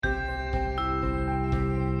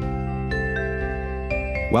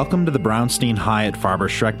Welcome to the Brownstein Hyatt Farber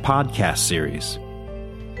Schreck podcast series.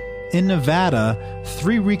 In Nevada,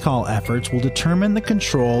 3 recall efforts will determine the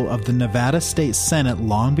control of the Nevada State Senate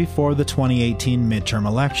long before the 2018 midterm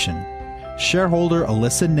election. Shareholder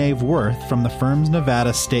Alisa Nave-Worth from the firm's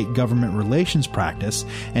Nevada State Government Relations practice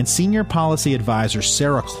and Senior Policy Advisor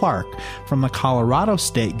Sarah Clark from the Colorado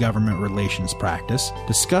State Government Relations practice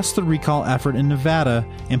discuss the recall effort in Nevada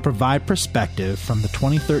and provide perspective from the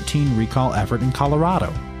 2013 recall effort in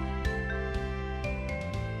Colorado.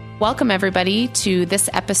 Welcome, everybody, to this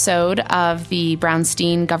episode of the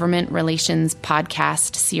Brownstein Government Relations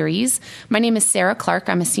podcast series. My name is Sarah Clark.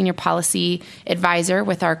 I'm a senior policy advisor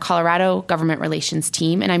with our Colorado Government Relations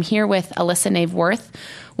team, and I'm here with Alisa Nave-Worth,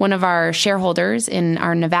 one of our shareholders in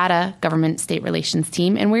our Nevada Government State Relations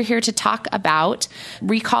team, and we're here to talk about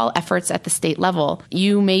recall efforts at the state level.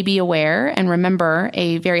 You may be aware and remember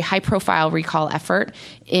a very high-profile recall effort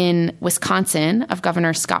in Wisconsin of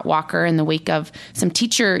Governor Scott Walker in the wake of some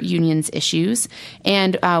teacher unions issues.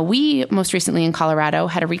 And we, most recently in Colorado,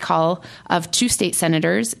 had a recall of 2 state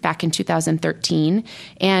senators back in 2013,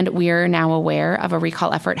 and we are now aware of a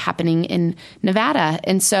recall effort happening in Nevada.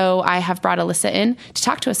 And so I have brought Alisa in to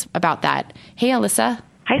talk to us about that. Hey, Alisa.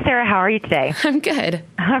 Hi, Sarah. How are you today? I'm good.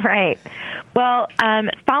 All right. Well,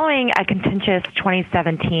 following a contentious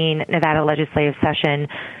 2017 Nevada legislative session,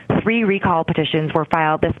 3 recall petitions were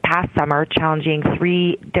filed this past summer challenging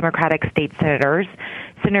 3 Democratic state senators,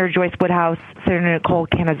 Senator Joyce Woodhouse, Senator Nicole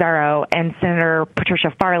Cannizzaro, and Senator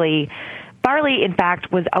Patricia Farley. Farley, in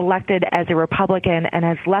fact, was elected as a Republican and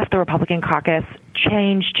has left the Republican caucus,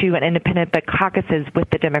 changed to an independent, but caucuses with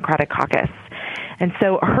the Democratic caucus. And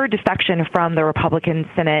so her defection from the Republican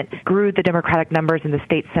Senate grew the Democratic numbers in the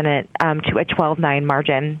state Senate to a 12-9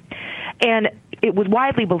 margin. And it was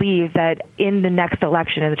widely believed that in the next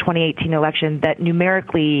election, in the 2018 election, that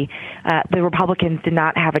numerically the Republicans did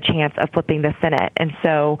not have a chance of flipping the Senate. And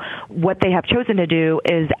so what they have chosen to do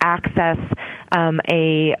is access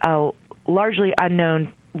a largely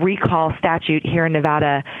unknown recall statute here in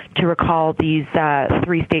Nevada to recall these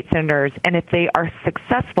 3 state senators. And if they are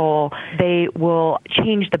successful, they will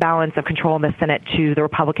change the balance of control in the Senate to the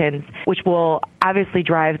Republicans, which will obviously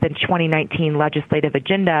drive the 2019 legislative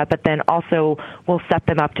agenda, but then also will set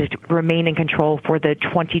them up to remain in control for the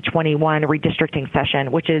 2021 redistricting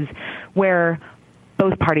session, which is where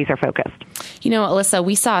both parties are focused. You know, Alisa,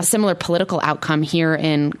 we saw a similar political outcome here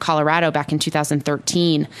in Colorado back in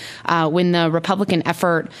 2013 when the Republican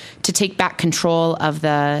effort to take back control of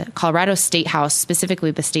the Colorado State House, specifically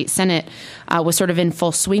the state Senate, was sort of in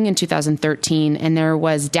full swing in 2013. And there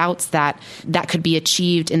was doubts that that could be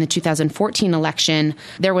achieved in the 2014 election.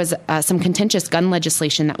 There was some contentious gun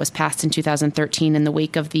legislation that was passed in 2013 in the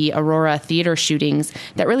wake of the Aurora theater shootings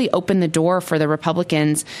that really opened the door for the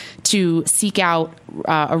Republicans to seek out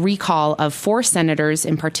a recall of 4 senators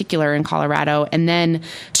in particular in Colorado, and then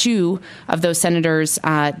 2 of those senators,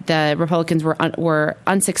 the Republicans were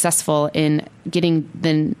unsuccessful in getting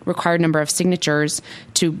the required number of signatures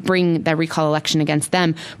to bring the recall election against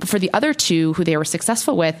them. But for the other 2 who they were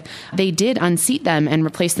successful with, they did unseat them and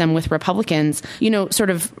replace them with Republicans,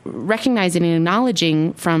 sort of recognizing and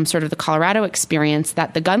acknowledging from sort of the Colorado experience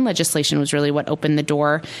that the gun legislation was really what opened the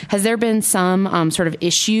door. Has there been some sort of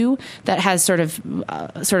issue that has sort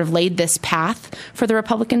of laid this path for the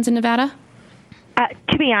Republicans in Nevada?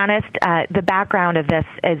 To be honest, the background of this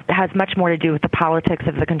has much more to do with the politics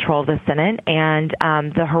of the control of the Senate and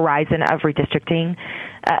the horizon of redistricting.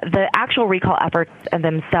 The actual recall efforts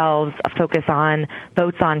themselves focus on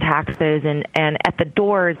votes on taxes, and at the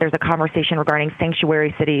doors there's a conversation regarding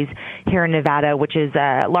sanctuary cities here in Nevada, which is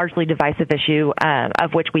a largely divisive issue,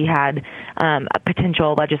 of which we had a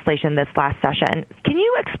potential legislation this last session. Can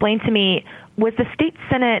you explain to me, was the state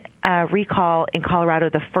Senate recall in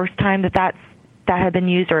Colorado the first time that had been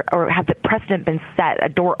used, or had the precedent been set, a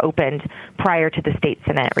door opened prior to the state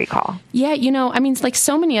Senate recall? Yeah, like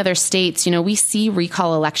so many other states, we see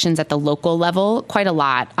recall elections at the local level quite a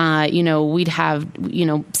lot. We'd have,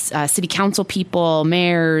 city council people,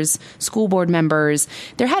 mayors, school board members.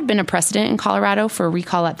 There had been a precedent in Colorado for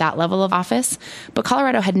recall at that level of office, but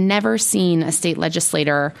Colorado had never seen a state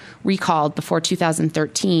legislator recalled before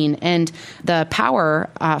 2013. And the power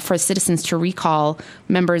for citizens to recall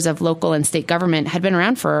members of local and state government had been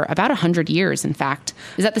around for about 100 years, in fact.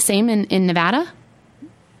 Is that the same in Nevada?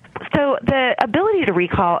 So the ability to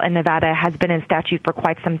recall in Nevada has been in statute for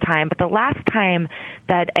quite some time, but the last time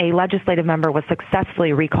that a legislative member was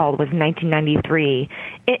successfully recalled was 1993.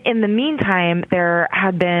 In the meantime, there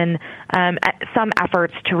had been some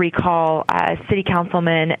efforts to recall city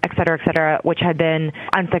councilmen, et cetera, which had been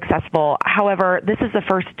unsuccessful. However, this is the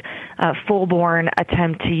first full-born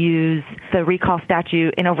attempt to use the recall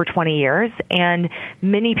statute in over 20 years, and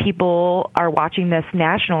many people are watching this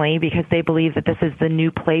nationally because they believe that this is the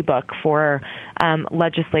new playbook for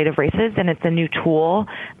legislative races, and it's a new tool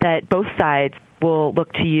that both sides will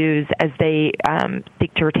look to use as they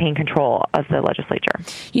seek to retain control of the legislature.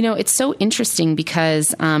 It's so interesting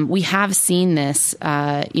because we have seen this,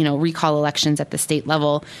 recall elections at the state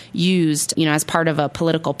level used, as part of a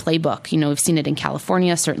political playbook. We've seen it in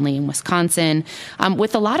California, certainly in Wisconsin,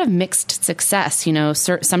 with a lot of mixed success.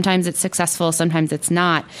 Sometimes it's successful, sometimes it's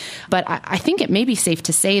not. But I think it may be safe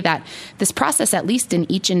to say that this process, at least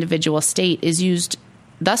in each individual state, has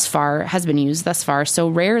been used thus far so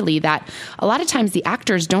rarely that a lot of times the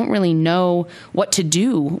actors don't really know what to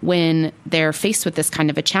do when they're faced with this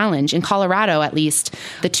kind of a challenge. In Colorado, at least,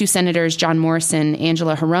 the two senators, John Morrison and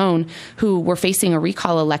Angela Herone, who were facing a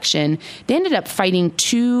recall election, they ended up fighting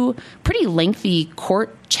two pretty lengthy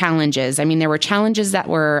court challenges. I mean, there were challenges that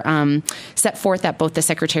were set forth at both the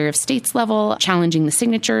Secretary of State's level, challenging the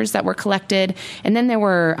signatures that were collected. And then there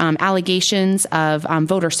were allegations of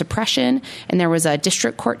voter suppression, and there was a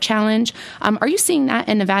district court challenge. Are you seeing that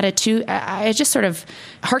in Nevada, too? I just sort of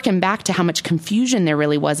harken back to how much confusion there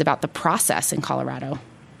really was about the process in Colorado.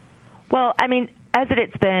 Well, I mean, as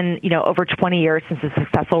it's been, over 20 years since a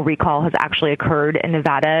successful recall has actually occurred in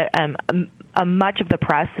Nevada, much of the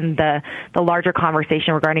press and the larger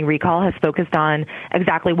conversation regarding recall has focused on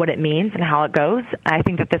exactly what it means and how it goes. I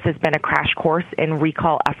think that this has been a crash course in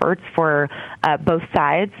recall efforts for both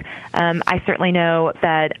sides. I certainly know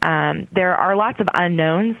that there are lots of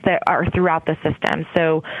unknowns that are throughout the system.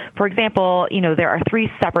 So, for example, there are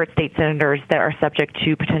 3 separate state senators that are subject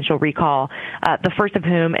to potential recall, the first of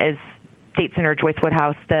whom is State Senator Joyce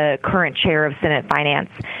Woodhouse, the current chair of Senate Finance.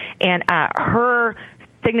 And her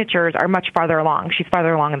signatures are much farther along. She's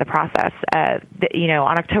farther along in the process.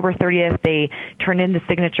 On October 30th, they turned in the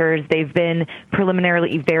signatures. They've been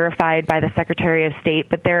preliminarily verified by the Secretary of State,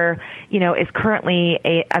 but there, is currently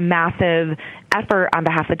a massive effort on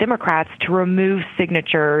behalf of Democrats to remove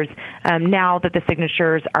signatures now that the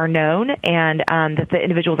signatures are known and that the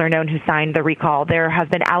individuals are known who signed the recall. There have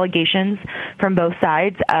been allegations from both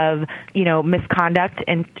sides of, misconduct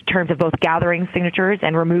in terms of both gathering signatures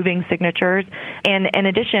and removing signatures. And in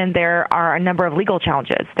addition, there are a number of legal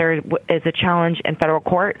challenges. There is a challenge in federal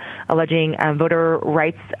court alleging voter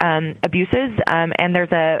rights abuses, and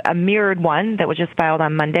there's a mirrored one that was just filed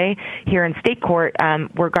on Monday here in state court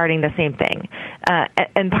regarding the same thing.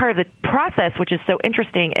 And part of the process, which is so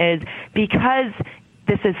interesting, is because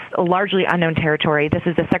this is a largely unknown territory. This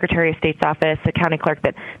is the Secretary of State's office, the county clerk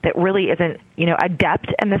that really isn't, adept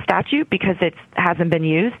in the statute because it hasn't been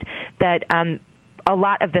used, that a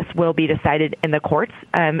lot of this will be decided in the courts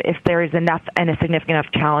if there is enough and a significant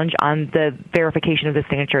enough challenge on the verification of the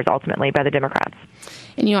signatures ultimately by the Democrats.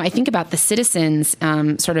 And, I think about the citizens,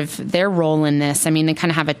 sort of their role in this. I mean, they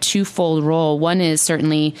kind of have a twofold role. One is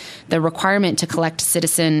certainly the requirement to collect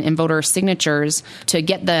citizen and voter signatures to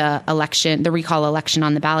get the recall election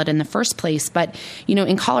on the ballot in the first place. But,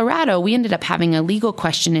 in Colorado, we ended up having a legal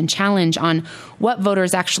question and challenge on what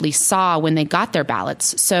voters actually saw when they got their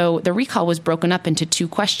ballots. So the recall was broken up into 2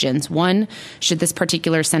 questions. One, should this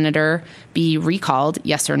particular senator be recalled,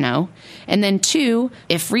 yes or no? And then 2,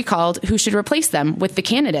 if recalled, who should replace them with the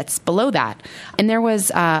candidates below that? And there was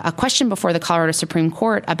a question before the Colorado Supreme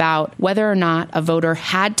Court about whether or not a voter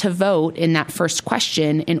had to vote in that first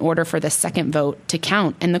question in order for the second vote to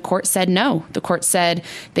count. And the court said no. The court said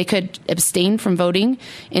they could abstain from voting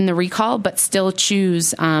in the recall, but still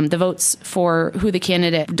choose the votes for who the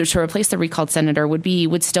candidate to replace the recalled senator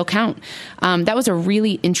would still count. That was a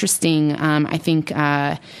really interesting, I think,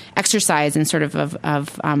 exercise in sort of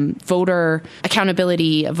voter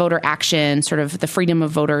accountability, voter action, sort of the freedom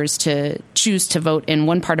of voters to choose to vote in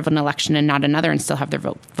one part of an election and not another and still have their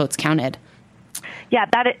votes counted. Yeah,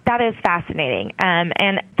 that is fascinating,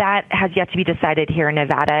 and that has yet to be decided here in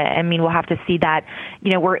Nevada. I mean, we'll have to see that.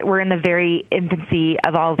 We're in the very infancy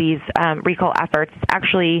of all these recall efforts.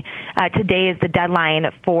 Actually, today is the deadline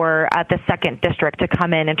for the 2nd district to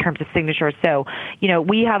come in terms of signatures. So,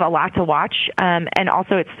 we have a lot to watch, and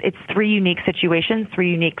also it's 3 unique situations, 3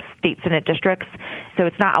 unique state Senate districts. So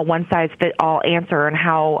it's not a one-size-fit-all answer on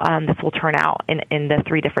how this will turn out in the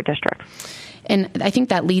 3 different districts. And I think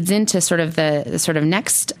that leads into sort of the sort of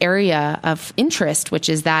next area of interest, which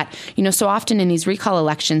is that, so often in these recall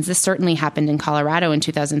elections, this certainly happened in Colorado in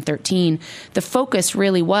 2013, the focus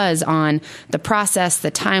really was on the process, the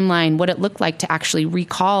timeline, what it looked like to actually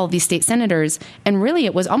recall these state senators. And really,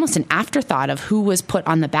 it was almost an afterthought of who was put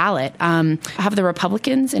on the ballot. Have the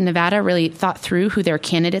Republicans in Nevada really thought through who their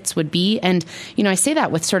candidates would be? And, I say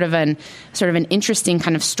that with sort of an interesting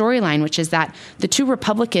kind of storyline, which is that the two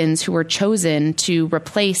Republicans who were chosen to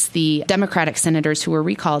replace the Democratic senators who were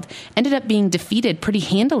recalled ended up being defeated pretty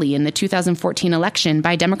handily in the 2014 election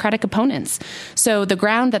by Democratic opponents. So the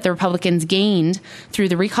ground that the Republicans gained through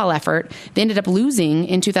the recall effort, they ended up losing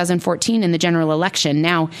in 2014 in the general election.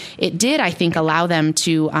 Now, it did, I think, allow them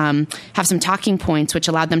to have some talking points, which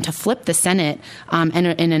allowed them to flip the Senate in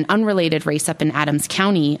an unrelated race up in Adams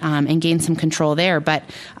County and gain some control there. But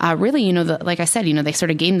really, like I said, they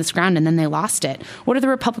sort of gained this ground and then they lost it. What are the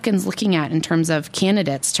Republicans looking at in terms of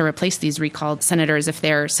candidates to replace these recalled senators if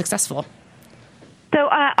they're successful? So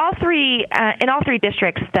in all three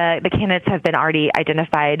districts, the candidates have been already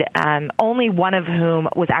identified, only one of whom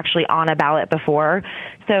was actually on a ballot before.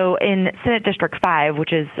 So in Senate District 5,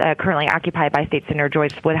 which is currently occupied by State Senator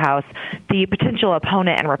Joyce Woodhouse, the potential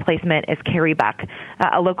opponent and replacement is Carrie Buck,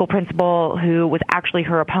 a local principal who was actually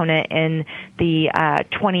her opponent in the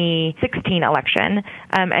 2016 election.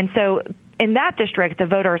 And so in that district, the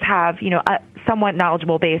voters have, a somewhat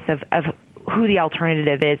knowledgeable base of who the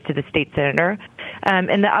alternative is to the state senator.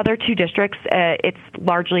 In the other two districts, it's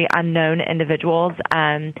largely unknown individuals.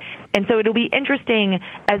 And so it'll be interesting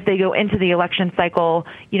as they go into the election cycle,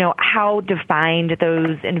 how defined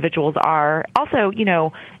those individuals are. Also,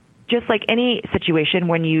 just like any situation,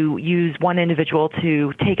 when you use one individual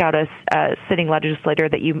to take out a sitting legislator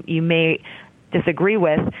that you may disagree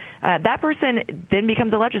with, that person then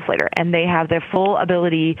becomes a legislator, and they have the full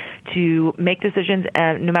ability to make decisions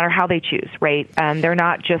no matter how they choose, right? They're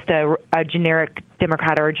not just a generic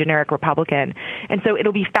Democrat or a generic Republican. And so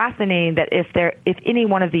it'll be fascinating that if any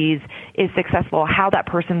one of these is successful, how that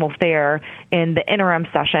person will fare in the interim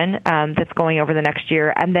session that's going over the next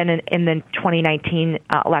year, and then in the 2019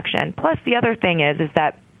 election. Plus, the other thing is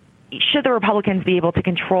that should the Republicans be able to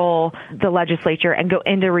control the legislature and go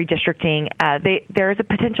into redistricting, there is a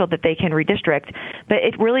potential that they can redistrict, but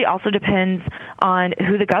it really also depends on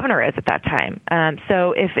who the governor is at that time.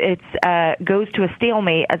 So if it goes to a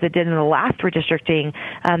stalemate, as it did in the last redistricting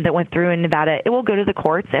that went through in Nevada, it will go to the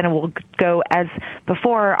courts, and it will go as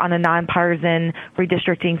before on a nonpartisan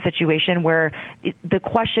redistricting situation where the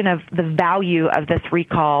question of the value of this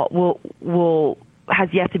recall has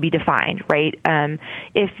yet to be defined, right?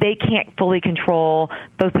 If they can't fully control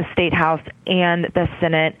both the State House and the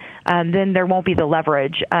Senate, then there won't be the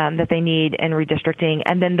leverage that they need in redistricting.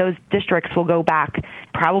 And then those districts will go back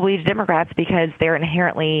probably to Democrats because they're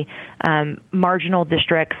inherently marginal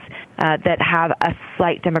districts that have a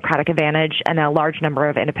slight Democratic advantage and a large number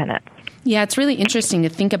of independents. Yeah, it's really interesting to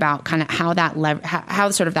think about kind of how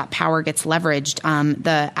how sort of that power gets leveraged.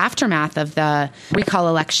 The aftermath of the recall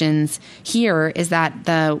elections here is that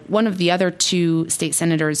one of the other two state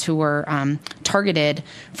senators who were targeted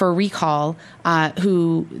for recall,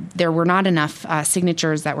 who there were not enough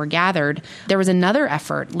signatures that were gathered, there was another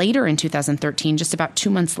effort later in 2013, just about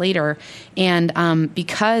 2 months later, and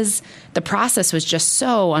because the process was just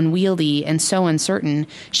so unwieldy and so uncertain,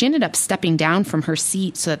 she ended up stepping down from her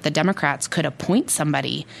seat so that the Democrats could appoint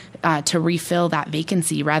somebody to refill that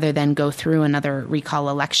vacancy rather than go through another recall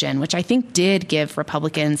election, which I think did give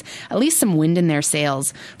Republicans at least some wind in their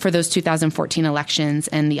sails for those 2014 elections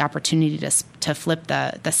and the opportunity to flip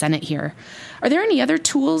the Senate here. Are there any other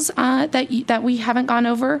tools that we haven't gone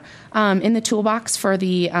over in the toolbox for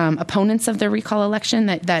the opponents of the recall election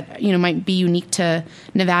that might be unique to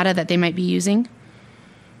Nevada that they might be using?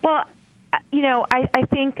 Well, I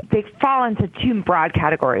think they fall into two broad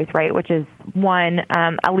categories, right? Which is one,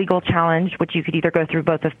 a legal challenge, which you could either go through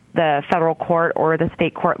both the federal court or the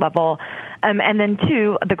state court level, and then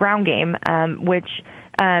two, the ground game, which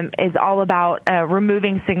is all about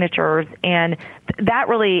removing signatures, and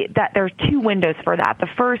that there's two windows for that. The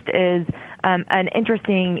first is an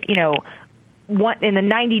interesting, in the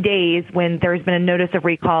 90 days when there's been a notice of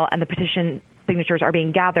recall and the petition signatures are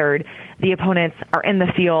being gathered, the opponents are in the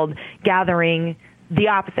field gathering the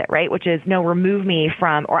opposite, right? Which is, no, remove me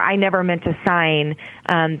from, or I never meant to sign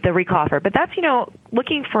the recall offer. But that's,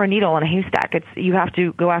 looking for a needle in a haystack. You have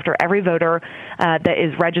to go after every voter that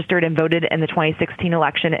is registered and voted in the 2016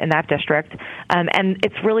 election in that district, and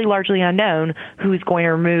it's really largely unknown who's going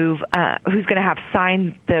to have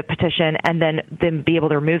signed the petition and then be able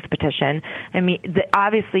to remove the petition. I mean,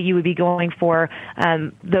 obviously, you would be going for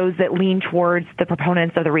those that lean towards the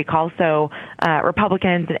proponents of the recall. So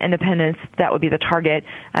Republicans and independents, that would be the target.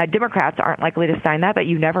 Democrats aren't likely to sign that, but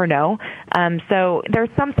you never know. So there's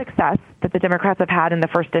some success that the Democrats have had in the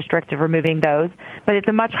first district of removing those, but it's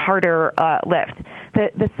a much harder lift.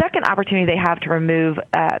 The second opportunity they have to remove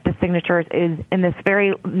the signatures is in this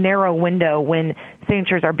very narrow window when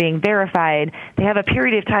signatures are being verified. They have a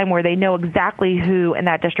period of time where they know exactly who in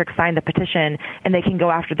that district signed the petition, and they can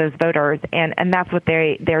go after those voters, and that's what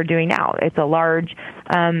they're doing now. It's a large,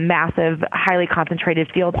 massive, highly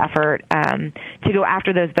concentrated field effort to go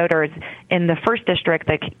after those voters in the first district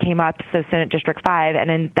that came up, so Senate District 5, and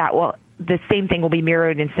then the same thing will be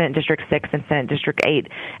mirrored in Senate District 6 and Senate District 8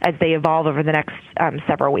 as they evolve over the next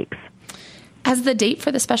several weeks. Has the date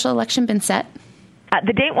for the special election been set?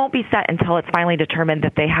 The date won't be set until it's finally determined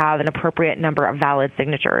that they have an appropriate number of valid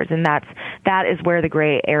signatures, and that is where the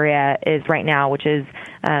gray area is right now, which is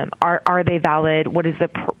are they valid? What is the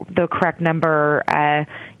correct number? And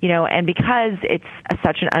because it's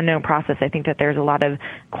such an unknown process, I think that there's a lot of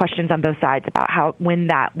questions on both sides about when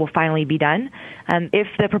that will finally be done. If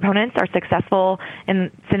the proponents are successful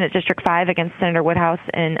in Senate District 5 against Senator Woodhouse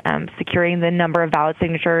in securing the number of valid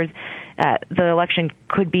signatures, the election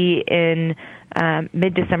could be in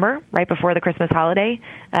mid-December, right before the Christmas holiday.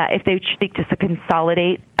 If they seek to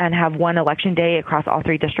consolidate and have one election day across all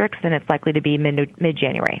three districts, then it's likely to be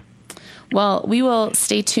mid-January. Well, we will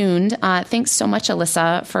stay tuned. Thanks so much,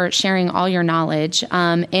 Alisa, for sharing all your knowledge.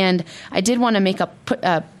 And I did want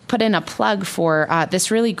to put in a plug for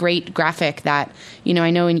this really great graphic that,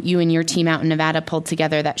 I know you and your team out in Nevada pulled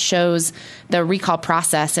together that shows the recall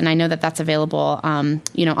process. And I know that that's available, on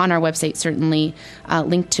our website, certainly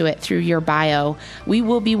linked to it through your bio. We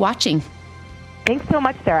will be watching. Thanks so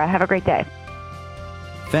much, Sarah. Have a great day.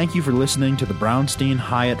 Thank you for listening to the Brownstein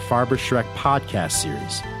Hyatt Farber Schreck podcast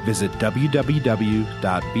series. Visit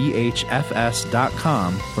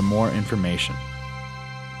www.bhfs.com for more information.